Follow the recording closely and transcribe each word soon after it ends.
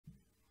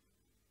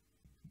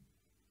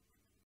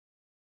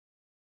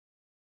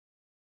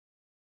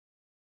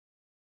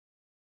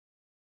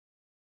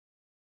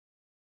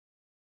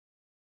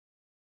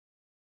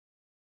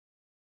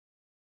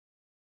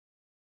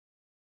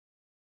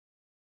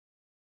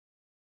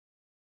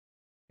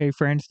Hey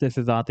friends, this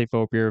is Atif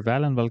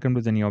Opirval and welcome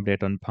to the new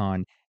update on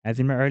Pond. As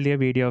in my earlier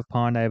video of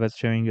Pond, I was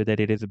showing you that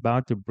it is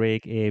about to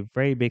break a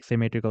very big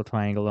symmetrical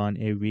triangle on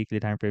a weekly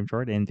time frame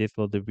chart, and this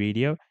was the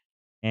video.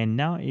 And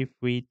now if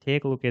we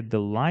take a look at the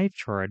live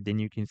chart, then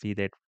you can see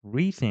that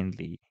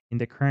recently in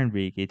the current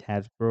week, it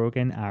has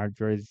broken our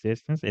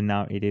resistance and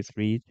now it is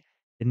reached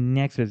the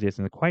next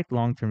resistance, quite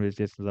long-term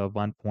resistance of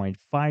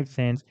 1.5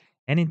 cents.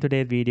 And in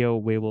today's video,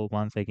 we will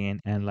once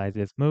again analyze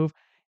this move.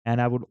 And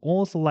I would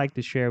also like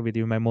to share with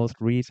you my most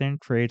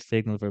recent trade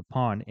signal for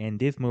pawn. And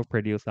this move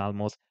produced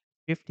almost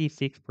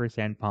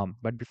 56% pump.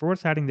 But before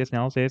starting this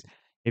analysis,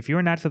 if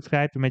you're not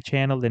subscribed to my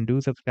channel, then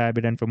do subscribe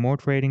it. And for more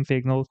trading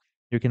signals,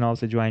 you can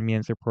also join me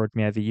and support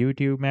me as a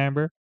YouTube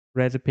member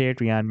or as a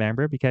Patreon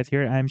member because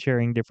here I'm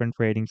sharing different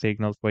trading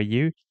signals for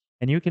you.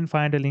 And you can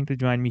find a link to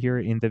join me here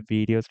in the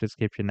video's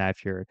description I've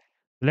shared.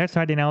 So let's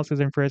start the analysis.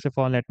 And first of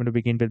all, let me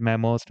begin with my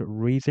most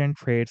recent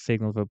trade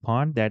signal for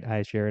pawn that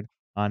I shared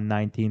on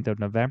 19th of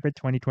November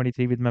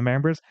 2023 with my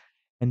members.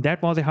 And that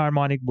was a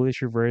harmonic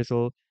bullish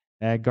reversal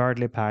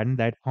Gardley pattern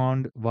that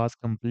pawn was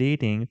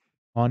completing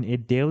on a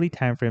daily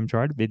time frame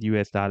chart with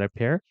US dollar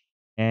pair.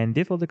 And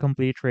this was a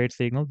complete trade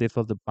signal. This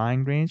was the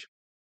buying range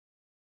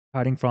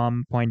starting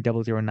from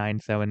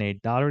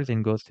 $0.00978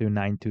 and goes to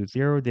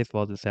 920. This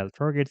was the sell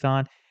target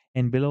zone.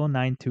 And below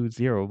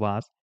 920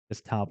 was the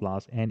stop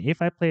loss. And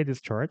if I play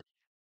this chart,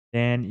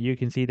 then you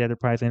can see that the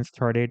price then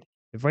started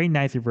a very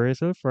nice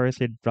reversal.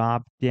 First, it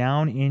dropped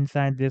down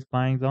inside this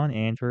buying zone,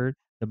 entered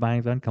the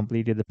buying zone,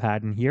 completed the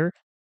pattern here.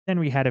 Then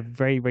we had a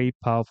very, very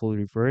powerful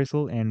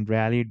reversal and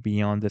rallied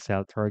beyond the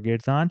sell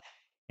target zone.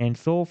 And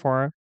so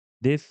far,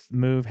 this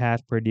move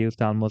has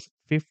produced almost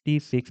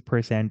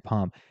 56%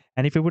 pump.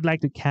 And if you would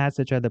like to catch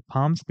such other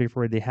pumps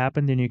before they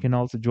happen, then you can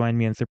also join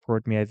me and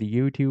support me as a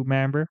YouTube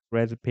member or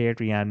as a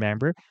Patreon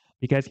member.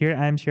 Because here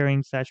I'm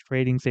sharing such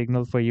trading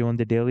signals for you on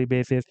the daily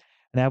basis,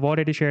 and I've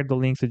already shared the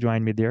links to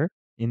join me there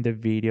in the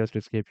video's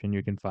description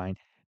you can find.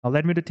 Now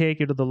let me to take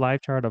you to the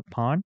live chart of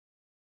Pawn.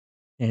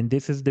 And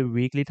this is the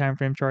weekly time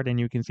frame chart. And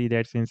you can see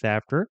that since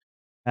after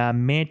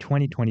May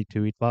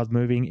 2022, it was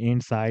moving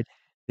inside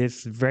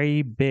this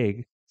very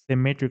big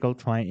symmetrical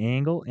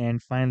triangle.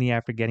 And finally,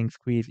 after getting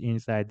squeezed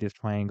inside this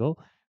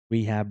triangle,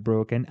 we have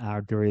broken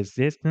out the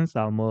resistance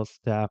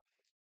almost 1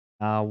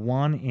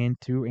 and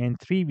 2 and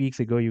 3 weeks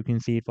ago. You can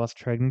see it was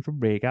struggling for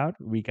breakout.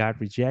 We got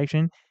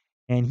rejection.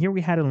 And here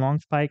we had a long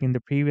spike in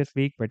the previous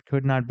week, but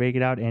could not break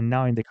it out. And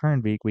now in the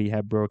current week, we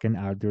have broken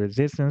out the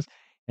resistance.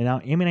 And now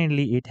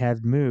imminently, it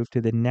has moved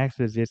to the next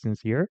resistance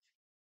here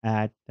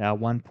at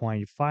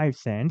 1.5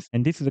 cents.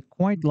 And this is a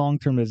quite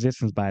long-term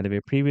resistance, by the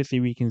way. Previously,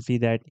 we can see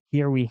that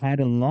here we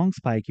had a long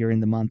spike here in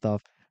the month of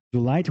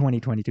July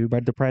 2022,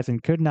 but the price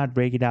could not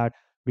break it out.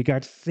 We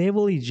got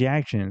several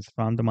ejections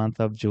from the month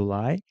of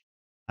July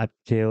up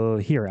till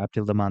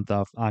the month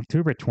of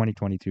October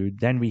 2022.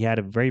 Then we had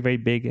a very, very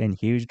big and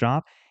huge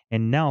drop.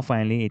 And now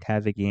finally it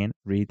has again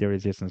reached the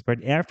resistance.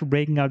 But after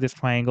breaking out this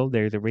triangle,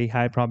 there is a very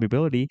high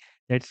probability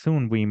that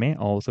soon we may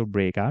also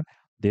break out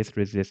this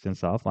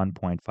resistance of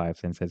 1.5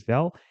 cents as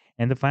well.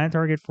 And the final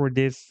target for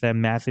this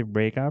massive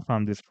breakout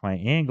from this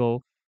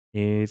triangle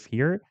is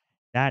here.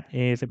 That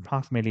is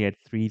approximately at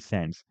 3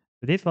 cents.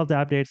 So this was the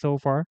update so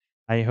far.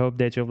 I hope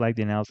that you've liked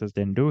the analysis.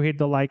 Then do hit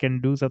the like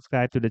and do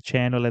subscribe to the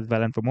channel as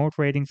well. And for more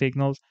trading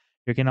signals,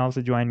 you can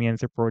also join me and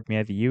support me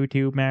as a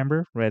YouTube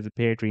member or as a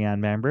Patreon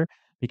member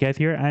because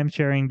here I'm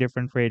sharing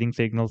different trading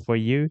signals for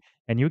you.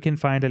 And you can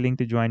find a link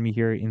to join me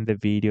here in the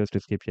video's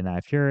description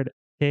I've shared.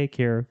 Take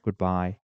care. Goodbye.